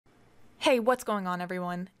Hey, what's going on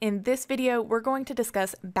everyone? In this video, we're going to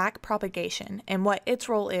discuss backpropagation and what its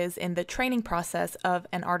role is in the training process of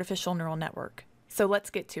an artificial neural network. So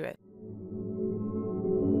let's get to it.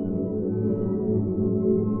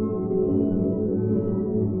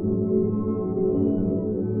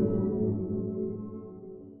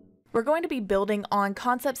 We're going to be building on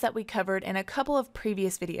concepts that we covered in a couple of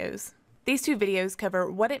previous videos. These two videos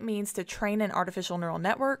cover what it means to train an artificial neural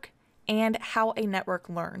network and how a network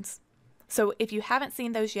learns. So if you haven't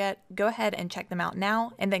seen those yet, go ahead and check them out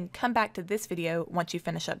now and then come back to this video once you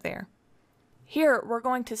finish up there. Here, we're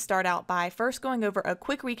going to start out by first going over a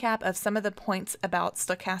quick recap of some of the points about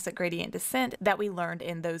stochastic gradient descent that we learned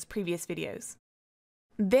in those previous videos.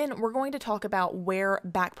 Then we're going to talk about where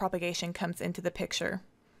backpropagation comes into the picture.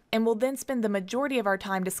 And we'll then spend the majority of our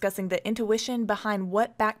time discussing the intuition behind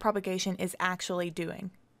what backpropagation is actually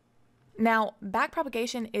doing. Now,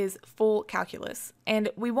 backpropagation is full calculus, and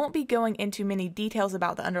we won't be going into many details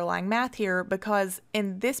about the underlying math here because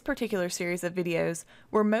in this particular series of videos,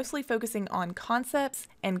 we're mostly focusing on concepts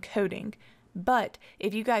and coding. But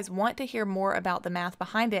if you guys want to hear more about the math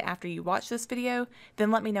behind it after you watch this video,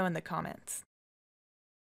 then let me know in the comments.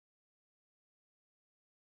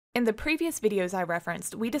 In the previous videos I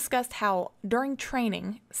referenced, we discussed how, during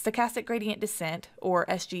training, stochastic gradient descent, or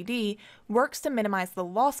SGD, works to minimize the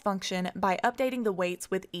loss function by updating the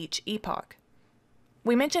weights with each epoch.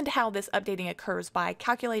 We mentioned how this updating occurs by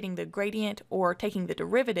calculating the gradient or taking the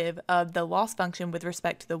derivative of the loss function with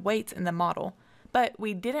respect to the weights in the model, but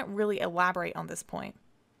we didn't really elaborate on this point.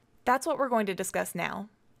 That's what we're going to discuss now.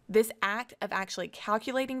 This act of actually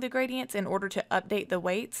calculating the gradients in order to update the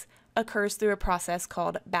weights occurs through a process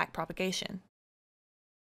called backpropagation.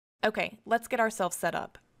 Okay, let's get ourselves set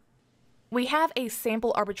up. We have a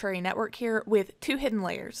sample arbitrary network here with two hidden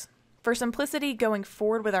layers. For simplicity going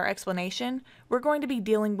forward with our explanation, we're going to be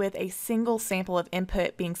dealing with a single sample of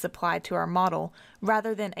input being supplied to our model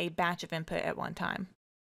rather than a batch of input at one time.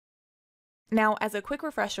 Now, as a quick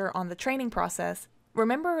refresher on the training process,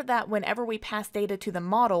 remember that whenever we pass data to the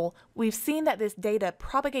model, we've seen that this data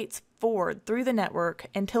propagates forward through the network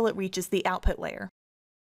until it reaches the output layer.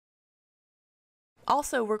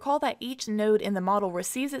 Also, recall that each node in the model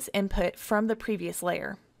receives its input from the previous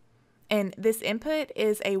layer. And this input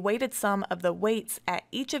is a weighted sum of the weights at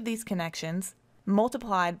each of these connections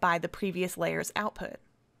multiplied by the previous layer's output.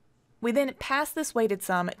 We then pass this weighted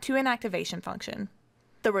sum to an activation function.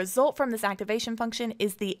 The result from this activation function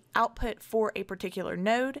is the output for a particular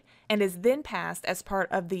node and is then passed as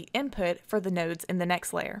part of the input for the nodes in the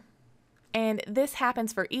next layer. And this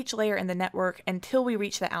happens for each layer in the network until we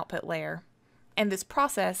reach the output layer. And this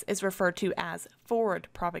process is referred to as forward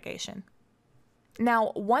propagation.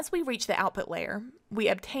 Now, once we reach the output layer, we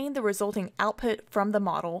obtain the resulting output from the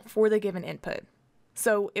model for the given input.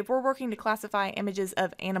 So if we're working to classify images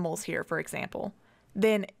of animals here, for example,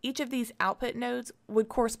 then each of these output nodes would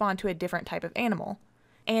correspond to a different type of animal.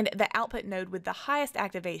 And the output node with the highest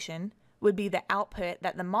activation would be the output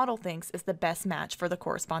that the model thinks is the best match for the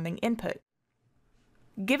corresponding input.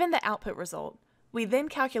 Given the output result, we then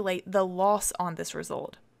calculate the loss on this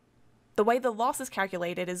result. The way the loss is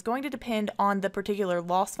calculated is going to depend on the particular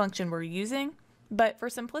loss function we're using, but for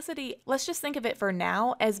simplicity, let's just think of it for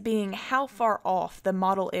now as being how far off the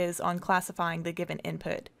model is on classifying the given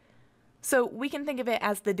input. So we can think of it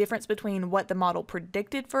as the difference between what the model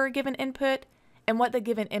predicted for a given input and what the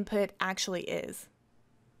given input actually is.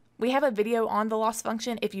 We have a video on the loss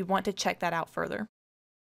function if you want to check that out further.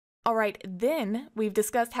 Alright, then we've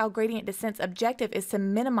discussed how gradient descent's objective is to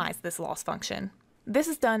minimize this loss function. This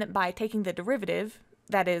is done by taking the derivative,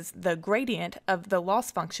 that is, the gradient of the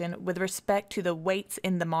loss function with respect to the weights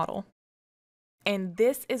in the model. And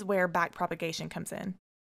this is where backpropagation comes in.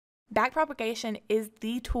 Backpropagation is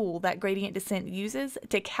the tool that gradient descent uses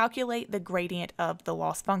to calculate the gradient of the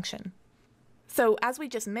loss function. So as we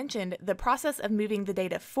just mentioned, the process of moving the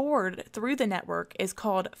data forward through the network is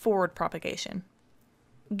called forward propagation.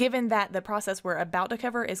 Given that the process we're about to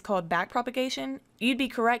cover is called backpropagation, you'd be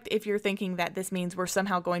correct if you're thinking that this means we're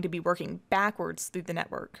somehow going to be working backwards through the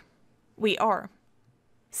network. We are.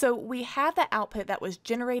 So we have the output that was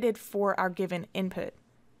generated for our given input.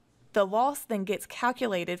 The loss then gets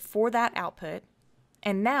calculated for that output,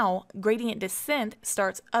 and now gradient descent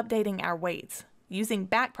starts updating our weights using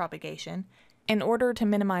backpropagation in order to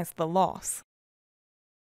minimize the loss.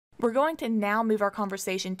 We're going to now move our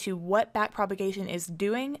conversation to what backpropagation is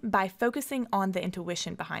doing by focusing on the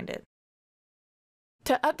intuition behind it.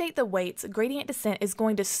 To update the weights, gradient descent is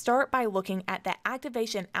going to start by looking at the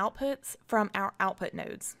activation outputs from our output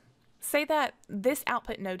nodes. say that this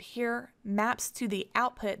output node here maps to the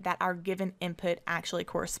output that our given input actually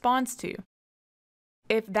corresponds to.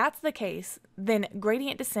 If that's the case, then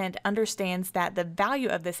gradient descent understands that the value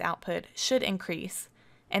of this output should increase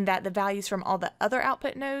and that the values from all the other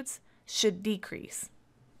output nodes should decrease.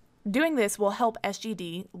 Doing this will help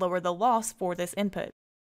SGD lower the loss for this input.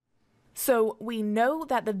 So we know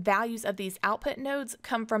that the values of these output nodes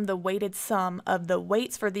come from the weighted sum of the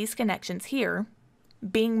weights for these connections here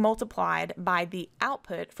being multiplied by the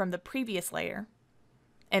output from the previous layer,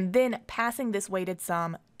 and then passing this weighted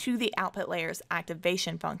sum to the output layer's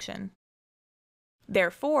activation function.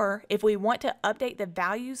 Therefore, if we want to update the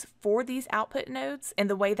values for these output nodes in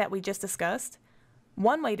the way that we just discussed,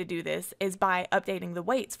 one way to do this is by updating the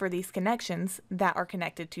weights for these connections that are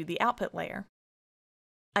connected to the output layer.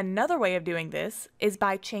 Another way of doing this is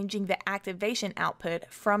by changing the activation output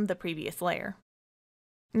from the previous layer.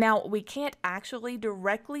 Now, we can't actually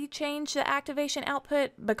directly change the activation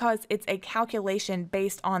output because it's a calculation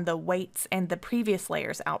based on the weights and the previous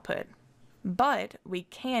layer's output. But we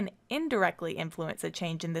can indirectly influence a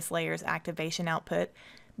change in this layer's activation output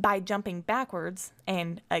by jumping backwards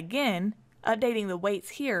and, again, updating the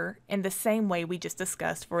weights here in the same way we just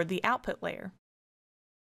discussed for the output layer.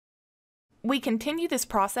 We continue this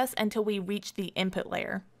process until we reach the input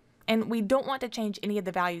layer. And we don't want to change any of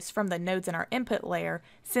the values from the nodes in our input layer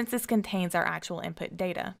since this contains our actual input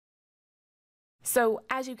data. So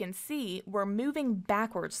as you can see, we're moving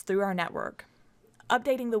backwards through our network,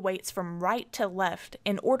 updating the weights from right to left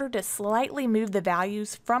in order to slightly move the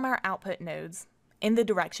values from our output nodes in the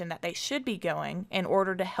direction that they should be going in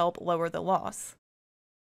order to help lower the loss.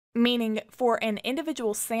 Meaning, for an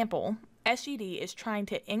individual sample, SGD is trying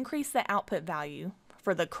to increase the output value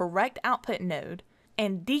for the correct output node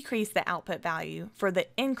and decrease the output value for the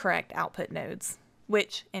incorrect output nodes,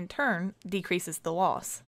 which in turn decreases the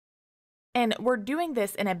loss. And we're doing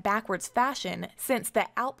this in a backwards fashion since the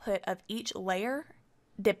output of each layer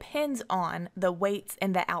depends on the weights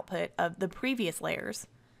in the output of the previous layers.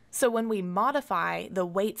 So when we modify the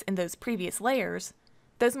weights in those previous layers,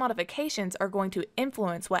 those modifications are going to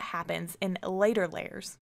influence what happens in later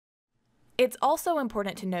layers. It's also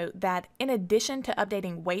important to note that in addition to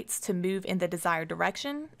updating weights to move in the desired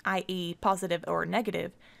direction, i.e. positive or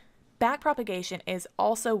negative, backpropagation is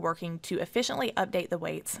also working to efficiently update the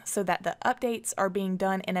weights so that the updates are being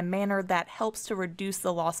done in a manner that helps to reduce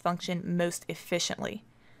the loss function most efficiently.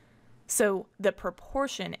 So the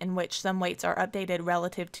proportion in which some weights are updated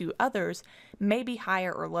relative to others may be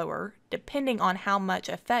higher or lower, depending on how much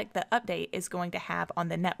effect the update is going to have on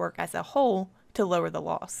the network as a whole to lower the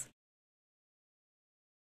loss.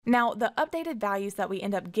 Now, the updated values that we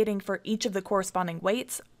end up getting for each of the corresponding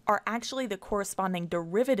weights are actually the corresponding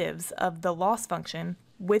derivatives of the loss function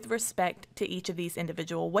with respect to each of these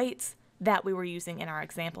individual weights that we were using in our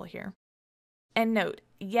example here. And note,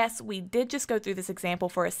 yes, we did just go through this example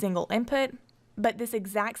for a single input, but this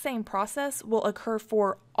exact same process will occur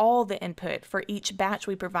for all the input for each batch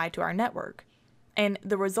we provide to our network. And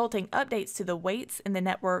the resulting updates to the weights in the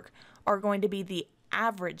network are going to be the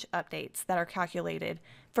average updates that are calculated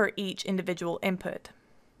for each individual input.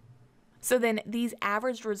 So then these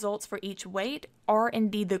averaged results for each weight are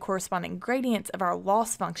indeed the corresponding gradients of our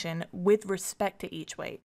loss function with respect to each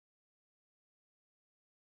weight.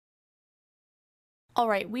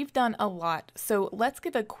 Alright, we've done a lot, so let's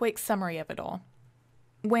give a quick summary of it all.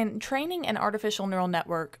 When training an artificial neural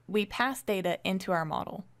network, we pass data into our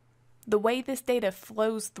model. The way this data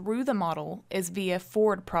flows through the model is via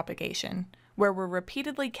forward propagation, where we're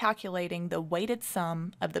repeatedly calculating the weighted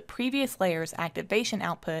sum of the previous layer's activation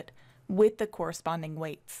output with the corresponding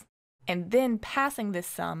weights, and then passing this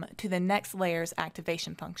sum to the next layer's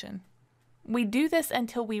activation function. We do this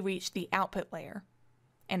until we reach the output layer,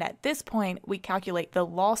 and at this point we calculate the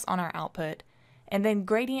loss on our output, and then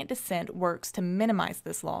gradient descent works to minimize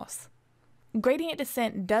this loss. Gradient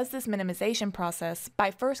descent does this minimization process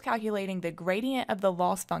by first calculating the gradient of the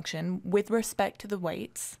loss function with respect to the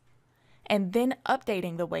weights, and then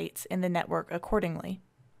updating the weights in the network accordingly.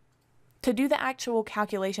 To do the actual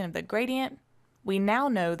calculation of the gradient, we now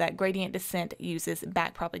know that gradient descent uses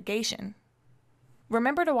backpropagation.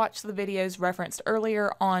 Remember to watch the videos referenced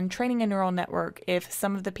earlier on training a neural network if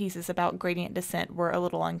some of the pieces about gradient descent were a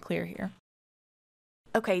little unclear here.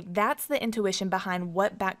 Okay, that's the intuition behind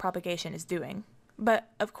what backpropagation is doing. But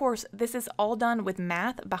of course, this is all done with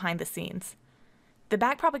math behind the scenes. The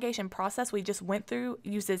backpropagation process we just went through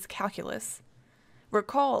uses calculus.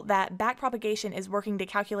 Recall that backpropagation is working to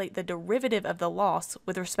calculate the derivative of the loss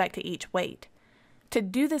with respect to each weight. To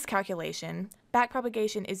do this calculation,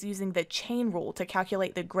 backpropagation is using the chain rule to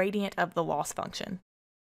calculate the gradient of the loss function.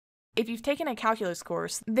 If you've taken a calculus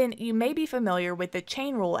course, then you may be familiar with the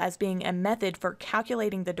chain rule as being a method for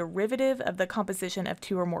calculating the derivative of the composition of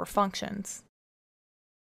two or more functions.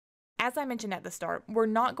 As I mentioned at the start, we're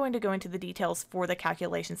not going to go into the details for the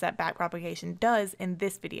calculations that backpropagation does in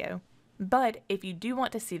this video. But if you do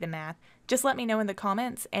want to see the math, just let me know in the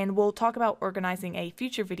comments and we'll talk about organizing a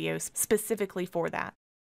future video specifically for that.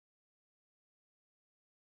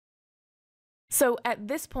 So at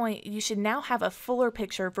this point, you should now have a fuller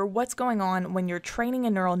picture for what's going on when you're training a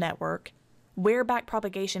neural network, where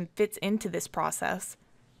backpropagation fits into this process,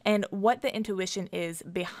 and what the intuition is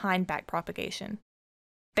behind backpropagation.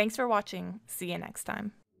 Thanks for watching. See you next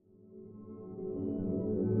time.